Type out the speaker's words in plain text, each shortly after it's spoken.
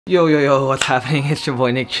Yo, what's happening? It's your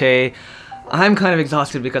boy Nick Chae. I'm kind of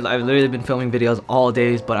exhausted because I've literally been filming videos all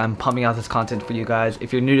days, but I'm pumping out this content for you guys.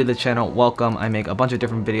 If you're new to the channel, welcome. I make a bunch of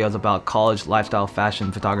different videos about college, lifestyle,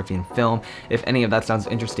 fashion, photography, and film. If any of that sounds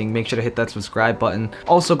interesting, make sure to hit that subscribe button.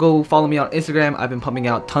 Also, go follow me on Instagram. I've been pumping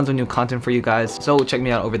out tons of new content for you guys, so check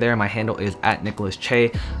me out over there. My handle is @Nicolas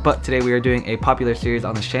Chae. But today we are doing a popular series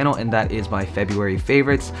on this channel, and that is my February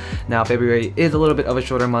favorites. Now, February is a little bit of a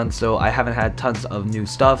shorter month, so I haven't had tons of new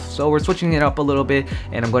stuff. So we're switching it up a little bit,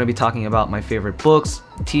 and I'm going to be talking about my favorite books,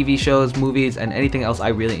 TV shows, movies, and anything else I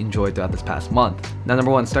really enjoyed throughout this past month. Now, number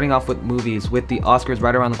one, starting off with movies. With the Oscars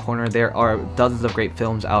right around the corner, there are dozens of great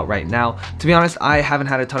films out right now. To be honest, I haven't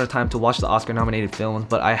had a ton of time to watch the Oscar nominated films,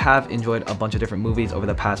 but I have enjoyed a bunch of different movies over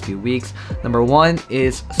the past few weeks. Number one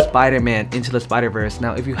is Spider-Man Into the Spider-Verse.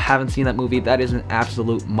 Now, if you haven't seen that movie, that is an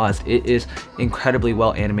absolute must. It is incredibly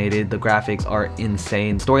well animated. The graphics are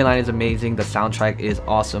insane. The storyline is amazing. The soundtrack is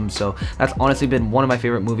awesome. So that's honestly been one of my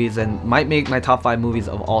favorite movies and might make my top 5 movies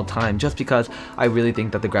of all time, just because I really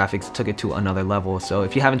think that the graphics took it to another level. So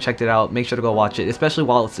if you haven't checked it out, make sure to go watch it, especially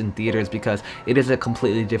while it's in theaters, because it is a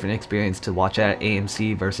completely different experience to watch it at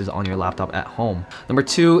AMC versus on your laptop at home. Number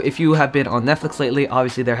two, if you have been on Netflix lately,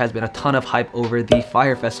 obviously there has been a ton of hype over the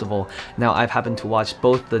Fire Festival. Now, I've happened to watch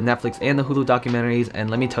both the Netflix and the Hulu documentaries, and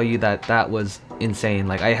let me tell you that that was insane.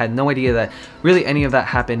 Like, I had no idea that really any of that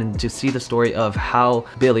happened, and to see the story of how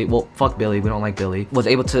Billy, well, fuck Billy, we don't like Billy, was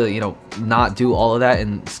able to, you know, not do all of that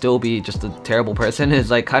and still be just a terrible person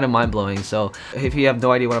is like kind of mind-blowing. So if you have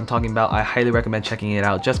no idea what I'm talking about, I highly recommend checking it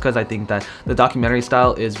out, just because I think that the documentary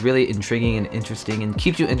style is really intriguing and interesting and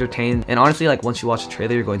keeps you entertained, and honestly, like, once you watch the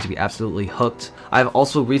trailer, you're going to be absolutely hooked. I've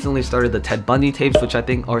also recently started the Ted Bundy tapes, which I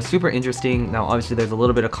think are super interesting. Now, obviously there's a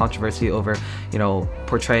little bit of controversy over, you know,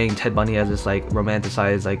 portraying Ted Bundy as this like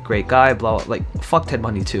romanticized like great guy, blah, like fuck Ted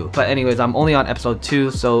Bundy too. But anyways, I'm only on episode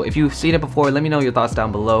 2, so if you've seen it before, let me know your thoughts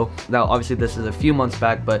down below. Now, obviously this is a few months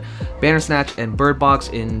back, but Bandersnatch and Bird Box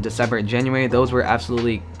in December and January, those were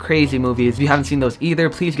absolutely crazy movies. If you haven't seen those either,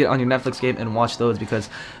 please get on your Netflix game and watch those, because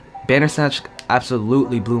Bandersnatch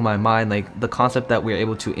absolutely blew my mind. Like, the concept that we're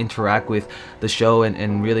able to interact with the show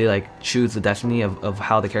and really like choose the destiny of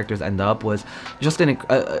how the characters end up was just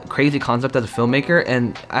a crazy concept as a filmmaker,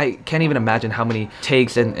 and I can't even imagine how many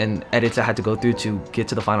takes and edits I had to go through to get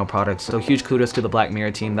to the final product. So huge kudos to the Black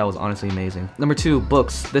Mirror team. That was honestly amazing. Number two,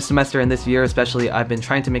 books. This semester and this year especially, I've been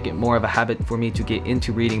trying to make it more of a habit for me to get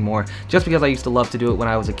into reading more, just because I used to love to do it when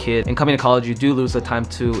I was a kid, and coming to college you do lose the time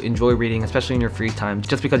to enjoy reading, especially in your free time,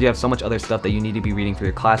 just because you have so much other stuff that you need to be reading for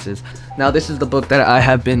your classes. Now, this is the book that I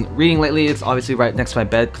have been reading lately. It's obviously right next to my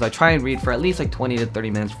bed because I try and read for at least like 20 to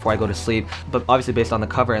 30 minutes before I go to sleep, but obviously based on the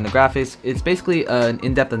cover and the graphics, it's basically an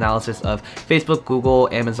in-depth analysis of Facebook, Google,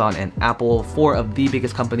 Amazon, and Apple, 4 of the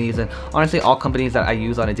biggest companies, and honestly all companies that I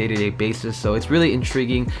use on a day-to-day basis. So it's really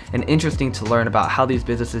intriguing and interesting to learn about how these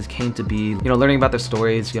businesses came to be, you know, learning about their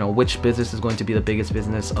stories, you know, which business is going to be the biggest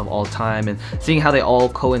business of all time, and seeing how they all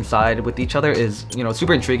coincide with each other is, you know,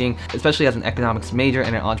 super intriguing, especially as an economics major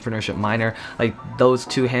and an entrepreneurship minor. Like, those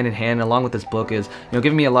two hand in hand along with this book is, you know,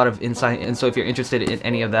 giving me a lot of insight, and so if you're interested in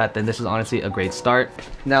any of that, then this is honestly a great start.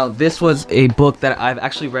 Now, this was a book that I've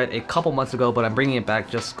actually read a couple months ago, but I'm bringing it back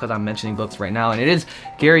just because I'm mentioning books right now, and it is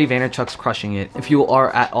Gary Vaynerchuk's Crushing It. If you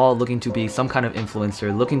are at all looking to be some kind of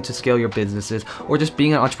influencer, looking to scale your businesses, or just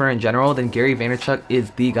being an entrepreneur in general, then Gary Vaynerchuk is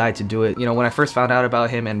the guy to do it. You know, when I first found out about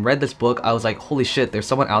him and read this book, I was like, holy shit, there's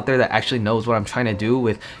someone out there that actually knows what I'm trying to do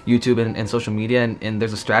with YouTube and social media, and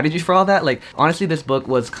there's a strategy for all that. Like, honestly, this book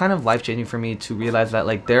was kind of life-changing for me to realize that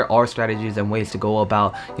like there are strategies and ways to go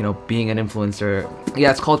about, you know, being an influencer.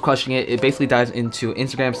 Yeah, it's called Crushing It. It basically dives into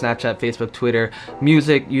Instagram, Snapchat, Facebook, Twitter,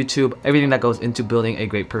 music, YouTube, everything that goes into building a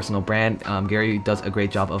great personal brand. Gary does a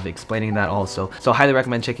great job of explaining that also, so highly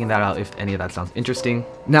recommend checking that out if any of that sounds interesting.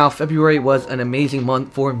 Now, February was an amazing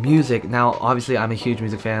month for music. Now, obviously I'm a huge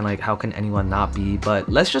music fan, like how can anyone not be, but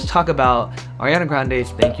let's just talk about Ariana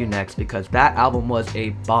Grande's Thank You Next, because that album was a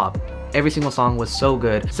bop. Every single song was so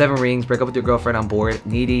good. 7 Rings, Break Up With Your Girlfriend on Board,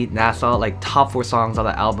 Needy, Nassau, like top 4 songs on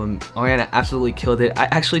the album. Ariana absolutely killed it. I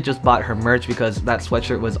actually just bought her merch because that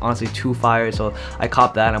sweatshirt was honestly too fire, so I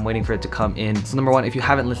copped that. I'm waiting for it to come in. So number one, if you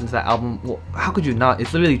haven't listened to that album, well, how could you not?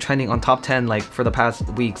 It's literally trending on top 10 like for the past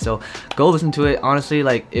week, so go listen to it. Honestly,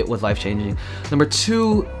 like, it was life-changing. Number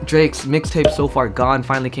 2, Drake's mixtape So Far Gone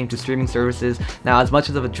finally came to streaming services. Now, as much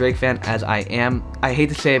of a Drake fan as I am, I hate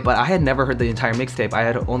to say it, but I had never heard the entire mixtape. I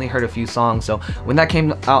had only heard a few songs, so when that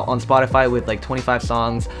came out on Spotify with like 25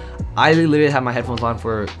 songs, I literally had my headphones on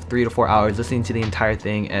for 3 to 4 hours listening to the entire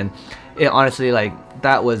thing, and it honestly, like,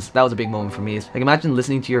 that was a big moment for me. Like, imagine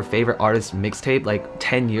listening to your favorite artist's mixtape like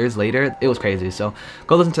 10 years later. It was crazy. So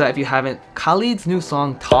go listen to that if you haven't. Khalid's new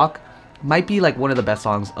song Talk might be like one of the best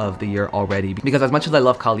songs of the year already, because as much as I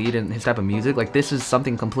love Khalid and his type of music, like, this is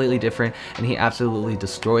something completely different, and he absolutely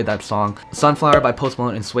destroyed that song. Sunflower by Post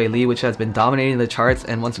Malone and Sway Lee, which has been dominating the charts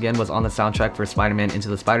and once again was on the soundtrack for Spider-Man Into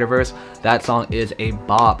the Spider-Verse. That song is a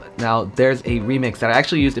bop. Now there's a remix that I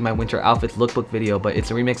actually used in my winter outfits lookbook video, but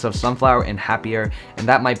it's a remix of Sunflower and Happier, and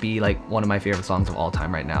that might be like one of my favorite songs of all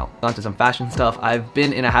time right now. On to some fashion stuff. I've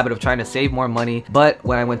been in a habit of trying to save more money, but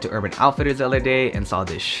when I went to Urban Outfitters the other day and saw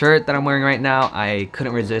this shirt that I'm wearing right now, I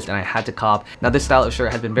couldn't resist and I had to cop. Now this style of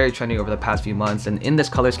shirt has been very trendy over the past few months, and in this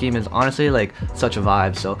color scheme is honestly like such a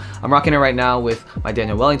vibe. So I'm rocking it right now with my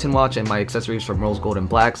Daniel Wellington watch and my accessories from Rose Gold and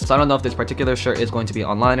Black. So I don't know if this particular shirt is going to be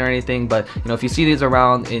online or anything, but you know, if you see these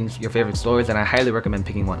around in your favorite stores, then I highly recommend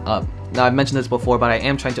picking one up. Now I've mentioned this before, but I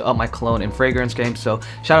am trying to up my cologne and fragrance game, so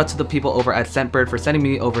shout out to the people over at Scentbird for sending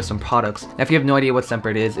me over some products. Now if you have no idea what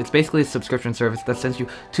Scentbird is, it's basically a subscription service that sends you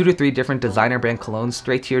 2 to 3 different designer brand colognes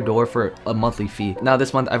straight to your door for a monthly fee. Now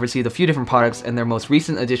this month I've received a few different products, and their most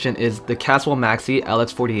recent addition is the Caswell Maxi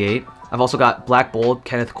LX48. I've also got Black Bold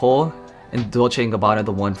Kenneth Cole and Dolce & Gabbana,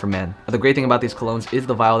 the one for men. The great thing about these colognes is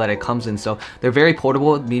the vial that it comes in, so they're very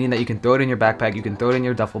portable, meaning that you can throw it in your backpack, you can throw it in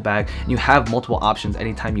your duffel bag, and you have multiple options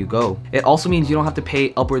anytime you go. It also means you don't have to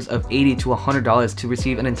pay upwards of $80 to $100 to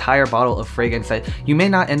receive an entire bottle of fragrance that you may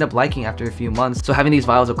not end up liking after a few months. So having these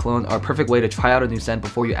vials of cologne are a perfect way to try out a new scent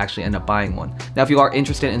before you actually end up buying one. Now if you are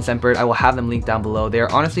interested in Scentbird, I will have them linked down below. They are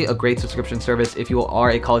honestly a great subscription service if you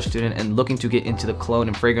are a college student and looking to get into the cologne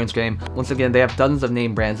and fragrance game. Once again, they have dozens of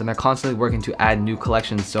name brands and they're constantly working to add new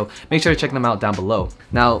collections, so make sure to check them out down below.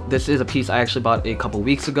 Now this is a piece I actually bought a couple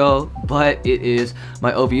weeks ago, but it is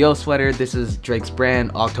my OVO sweater. This is Drake's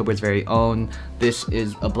brand, October's very own. This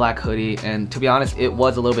is a black hoodie, and to be honest, it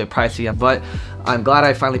was a little bit pricey, but I'm glad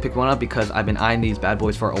I finally picked one up because I've been eyeing these bad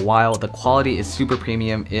boys for a while. The quality is super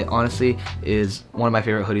premium. It honestly is one of my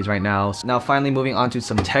favorite hoodies right now. So now finally moving on to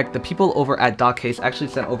some tech. The people over at Dockcase actually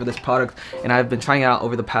sent over this product, and I've been trying it out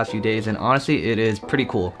over the past few days, and honestly it is pretty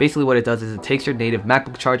cool. Basically what it does is it takes your native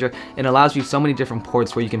MacBook charger and allows you so many different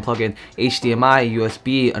ports where you can plug in HDMI,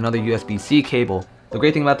 USB, another USB-C cable. The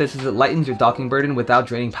great thing about this is it lightens your docking burden without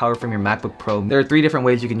draining power from your MacBook Pro. There are 3 different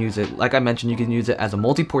ways you can use it. Like I mentioned, you can use it as a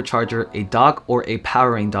multi-port charger, a dock, or a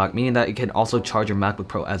powering dock, meaning that it can also charge your MacBook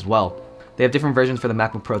Pro as well. They have different versions for the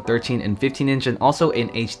MacBook Pro 13 and 15 inch and also an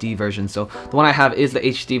HD version. So the one I have is the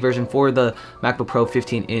HD version for the MacBook Pro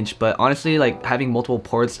 15 inch, but honestly, like, having multiple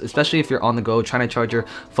ports, especially if you're on the go trying to charge your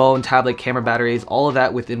phone, tablet, camera batteries, all of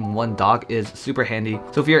that within one dock is super handy.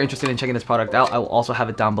 So if you're interested in checking this product out, I will also have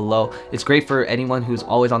it down below. It's great for anyone who's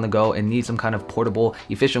always on the go and needs some kind of portable,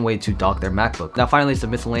 efficient way to dock their MacBook. Now finally, some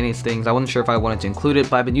miscellaneous things. I wasn't sure if I wanted to include it,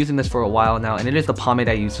 but I've been using this for a while now, and it is the pomade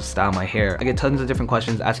I use to style my hair. I get tons of different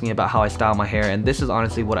questions asking about how I style my hair, and this is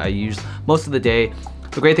honestly what I use most of the day.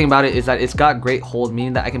 The great thing about it is that it's got great hold,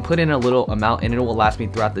 meaning that I can put in a little amount and it will last me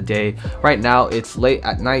throughout the day. Right now it's late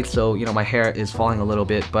at night, so you know, my hair is falling a little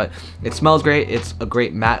bit, but it smells great. It's a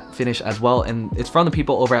great matte finish as well, and it's from the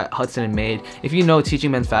people over at Hudson and Made. If you know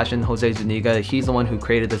Teaching Men's Fashion, Jose Zuniga, he's the one who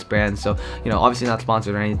created this brand, so you know, obviously not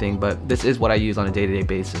sponsored or anything, but this is what I use on a day-to-day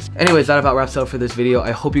basis. Anyways, that about wraps up for this video.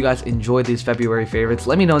 I hope you guys enjoyed these February favorites.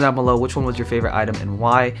 Let me know down below which one was your favorite item and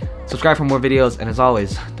why. Subscribe for more videos, and as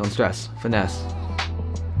always, don't stress, finesse.